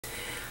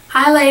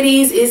Hi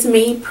ladies, it's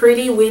me,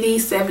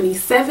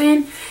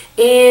 Prettywitty77,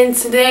 and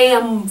today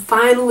I'm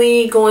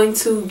finally going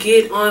to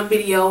get on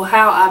video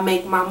how I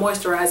make my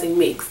moisturizing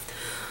mix.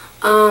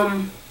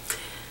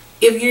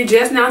 If you're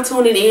just now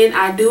tuning in,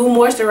 I do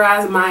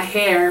moisturize my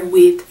hair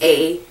with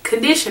a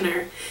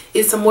conditioner.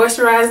 It's a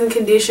moisturizing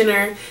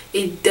conditioner.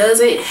 It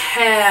doesn't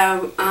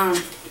have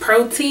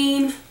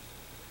protein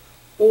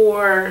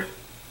or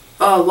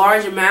a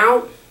large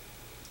amount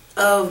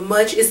of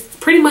much. It's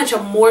pretty much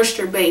a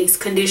moisture based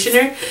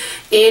conditioner, and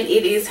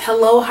it is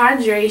Hello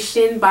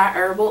Hydration by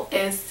Herbal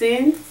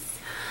Essence.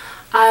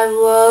 I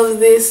love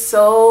this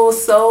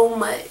so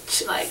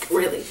much, like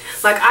really.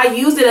 Like I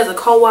used it as a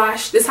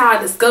co-wash. This is how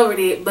I discovered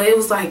it, but it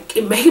was like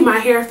it made my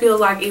hair feel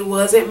like it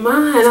wasn't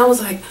mine. I was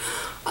like,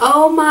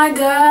 oh my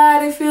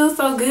god, it feels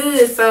so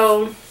good.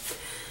 So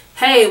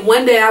hey,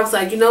 one day I was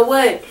like, you know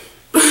what,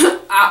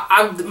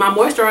 my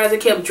moisturizer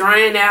kept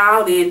drying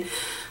out, and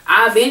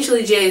I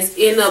eventually just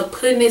end up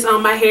putting this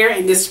on my hair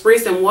and just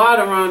spritzing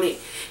water on it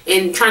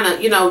and trying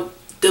to, you know,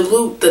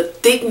 dilute the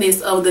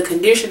thickness of the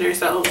conditioner.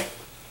 So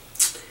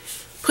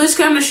push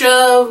come to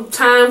shove,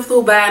 time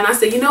flew by, and I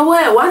said, you know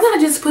what, why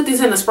not just put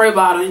this in a spray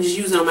bottle and just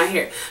use it on my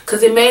hair,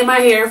 because it made my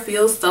hair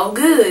feel so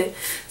good.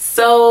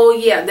 So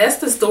yeah, that's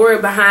the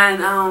story behind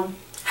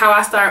how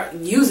I start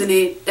using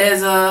it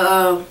as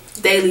a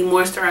daily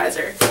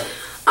moisturizer.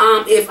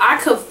 If I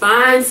could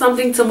find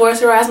something to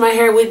moisturize my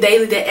hair with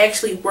daily that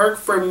actually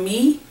worked for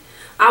me,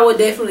 I would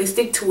definitely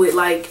stick to it.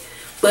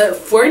 But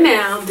for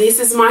now, this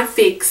is my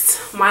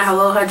fix, my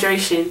Hello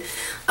Hydration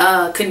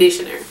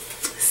conditioner.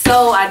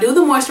 So I do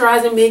the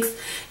moisturizing mix,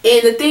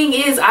 and the thing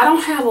is, I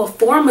don't have a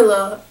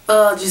formula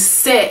just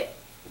set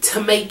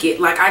to make it.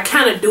 Like I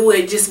kind of do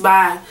it just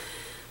by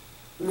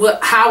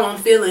how I'm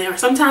feeling, or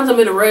sometimes I'm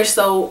in a rush,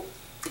 so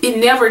it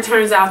never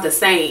turns out the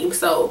same.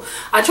 So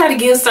I try to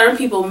give certain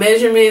people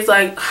measurements,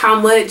 like how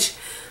much,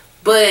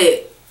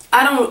 but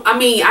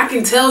I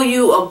can tell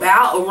you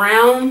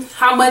around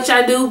how much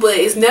I do, but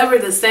it's never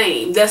the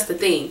same. That's the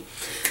thing.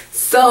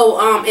 So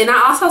and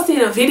I also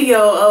seen a video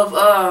of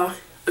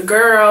a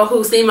girl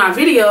who seen my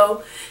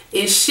video,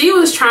 and she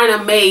was trying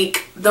to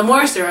make the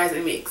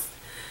moisturizing mix,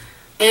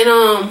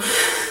 and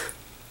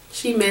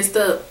she messed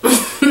up.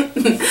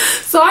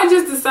 So I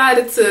just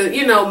decided to,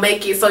 you know,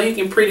 make it so you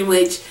can pretty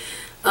much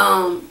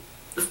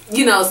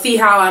you know, see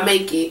how I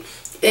make it.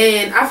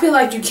 And I feel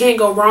like you can't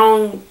go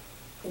wrong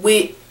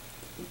with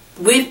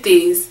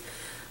this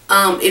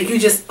if you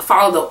just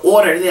follow the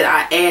order that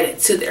I added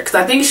to there, because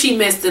I think she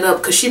messed it up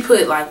because she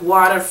put like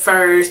water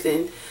first,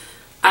 and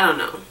I don't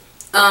know.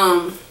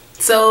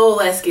 So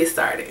let's get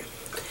started.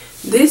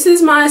 This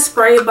is my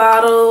spray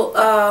bottle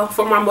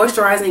for my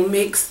moisturizing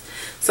mix.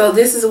 So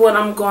this is what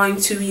I'm going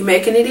to be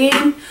making it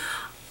in.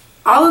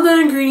 All of the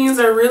ingredients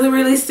are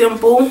really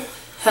simple.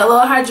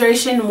 Hello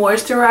Hydration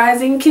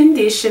moisturizing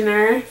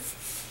conditioner.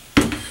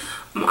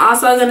 I'm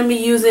also going to be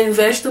using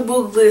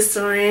vegetable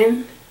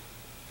glycerin.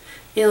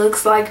 It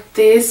looks like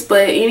this,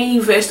 but any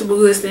vegetable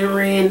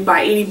glycerin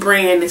by any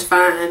brand is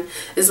fine,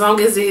 as long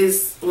as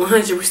it's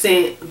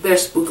 100%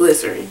 vegetable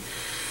glycerin.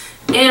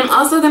 And I'm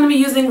also going to be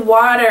using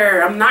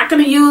water. I'm not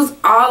going to use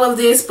all of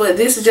this, but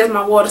this is just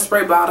my water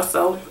spray bottle,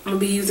 so I'm going to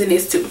be using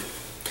this too.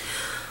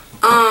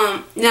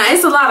 Now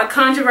it's a lot of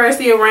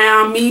controversy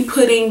around me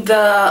putting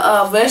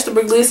the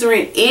vegetable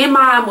glycerin in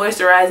my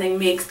moisturizing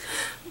mix.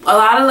 A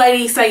lot of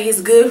ladies say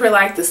it's good for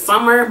like the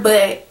summer,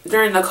 but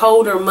during the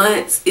colder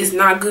months it's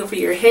not good for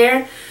your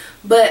hair.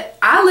 But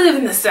I live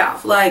in the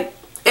South. Like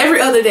every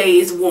other day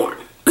is warm.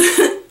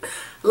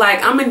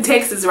 Like I'm in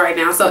Texas right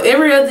now, so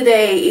every other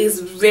day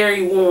is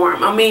very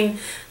warm. I mean,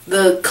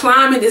 the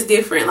climate is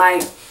different.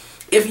 Like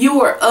if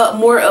you are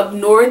more up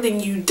north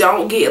and you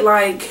don't get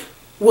like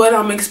what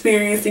I'm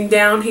experiencing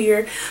down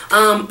here,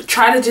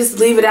 try to just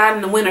leave it out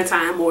in the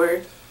wintertime,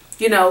 or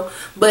you know,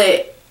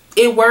 but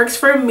it works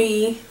for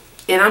me,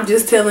 and I'm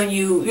just telling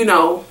you, you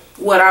know,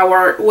 what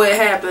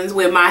happens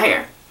with my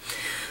hair.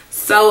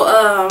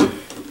 So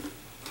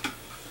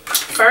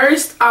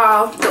first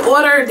off, the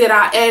order that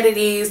I added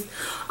is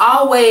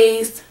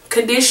always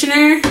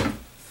conditioner,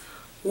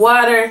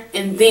 water,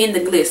 and then the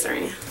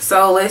glycerin.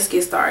 So let's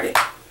get started.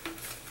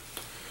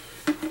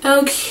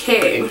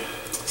 Okay,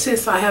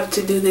 since I have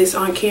to do this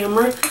on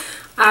camera,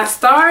 I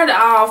start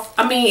off,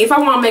 if I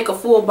want to make a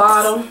full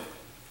bottle,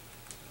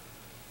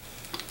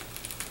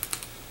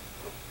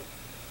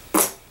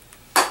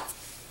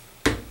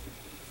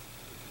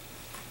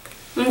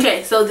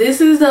 okay, so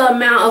this is the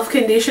amount of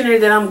conditioner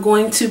that I'm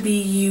going to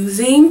be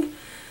using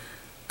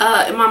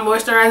in my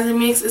moisturizing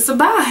mix. It's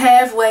about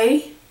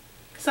halfway,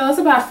 so it's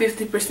about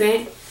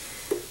 50%.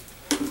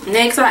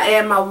 Next, I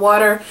add my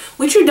water,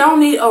 which you don't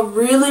need a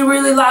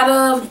really lot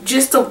of,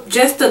 just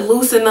to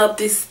loosen up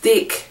this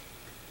thick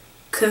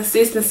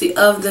consistency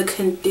of the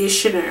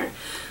conditioner.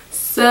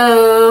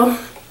 So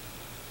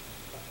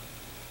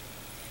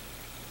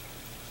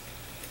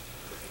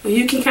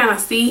you can kind of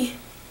see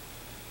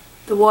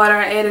the water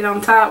I added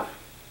on top.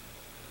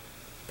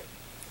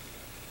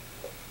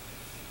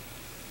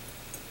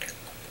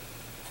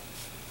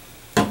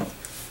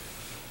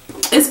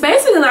 It's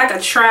basically like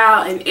a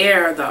trial and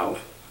error though.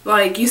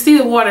 Like, you see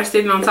the water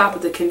sitting on top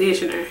of the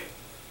conditioner.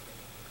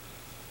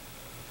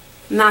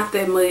 Not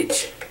that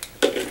much.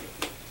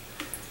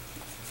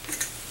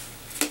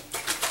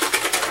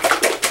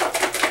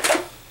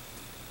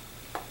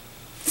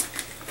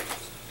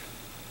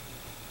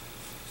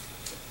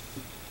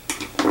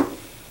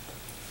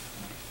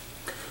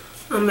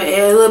 I'm gonna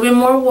add a little bit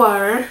more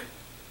water,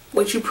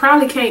 which you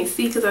probably can't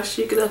see because I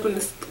shook it up and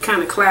it's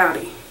kind of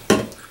cloudy.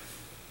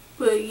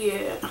 But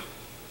yeah.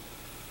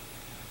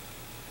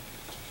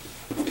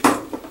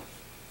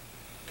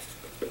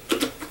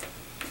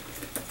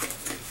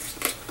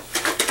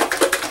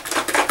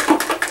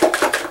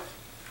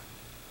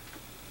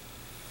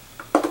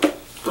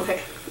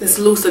 Okay, it's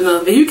loose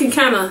enough. And you can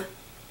kind of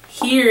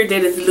hear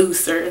that it's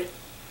looser.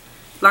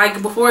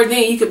 Like before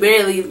then, you could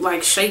barely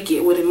like shake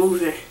it with it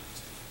moving.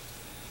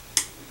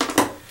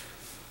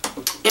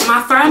 In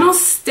my final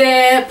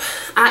step,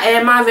 I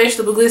add my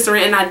vegetable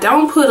glycerin, and I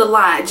don't put a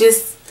lot,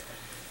 just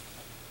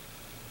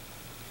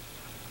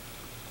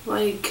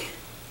like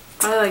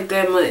probably like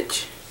that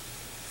much,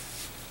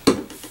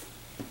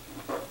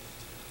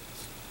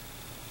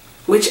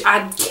 which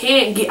I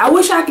can't get. I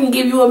wish I can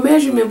give you a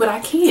measurement, but I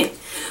can't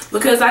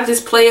because I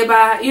just play it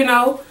by, you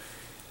know,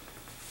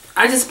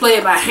 I just play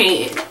it by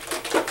hand.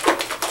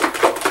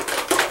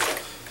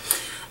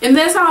 And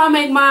that's how I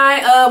make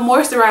my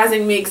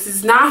moisturizing mix.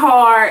 It's not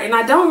hard, and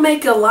I don't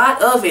make a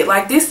lot of it.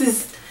 Like, this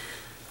is,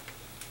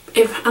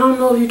 if I don't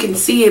know if you can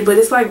see it, but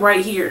it's like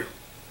right here.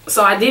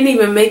 So I didn't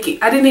even make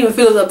it. I didn't even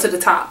fill it up to the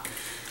top.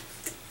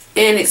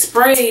 And it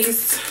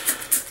sprays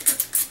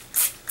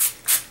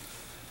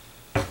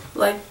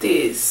like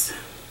this.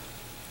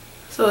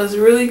 So it's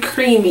really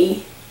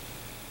creamy.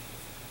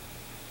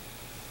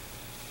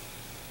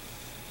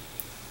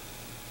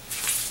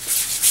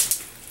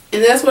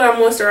 And that's what I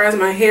moisturize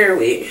my hair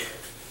with.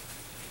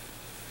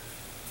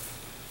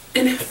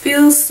 And it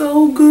feels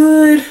so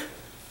good.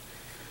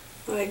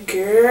 Like,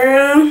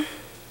 girl,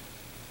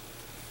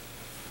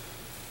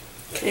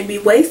 can't be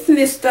wasting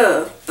this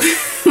stuff.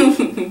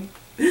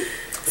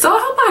 So I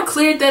hope I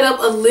cleared that up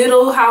a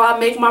little, how I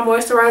make my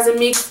moisturizing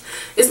mix.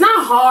 It's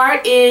not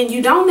hard, and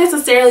you don't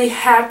necessarily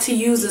have to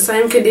use the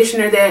same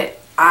conditioner that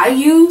I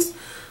use.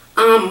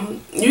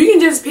 You can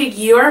just pick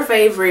your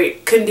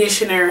favorite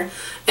conditioner,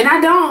 and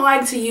I don't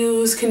like to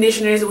use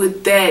conditioners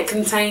with that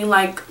contain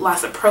like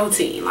lots of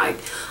protein. Like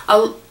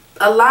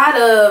a lot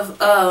of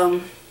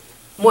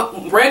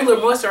regular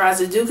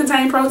moisturizers do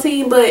contain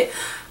protein, but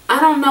I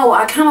don't know,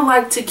 I kind of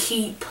like to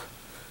keep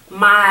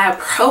my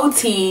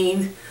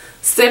protein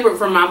separate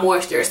from my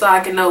moisture so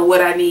I can know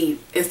what I need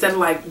instead of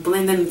like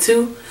blending the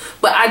two.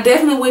 But I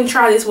definitely wouldn't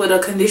try this with a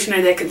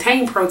conditioner that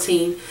contains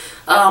protein,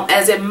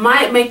 as it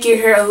might make your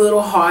hair a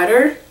little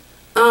harder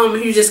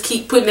if you just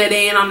keep putting that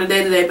in on a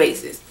day-to-day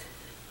basis.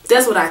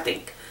 That's what I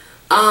think.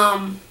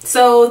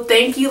 So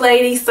thank you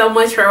ladies so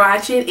much for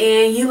watching,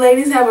 and you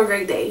ladies have a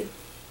great day.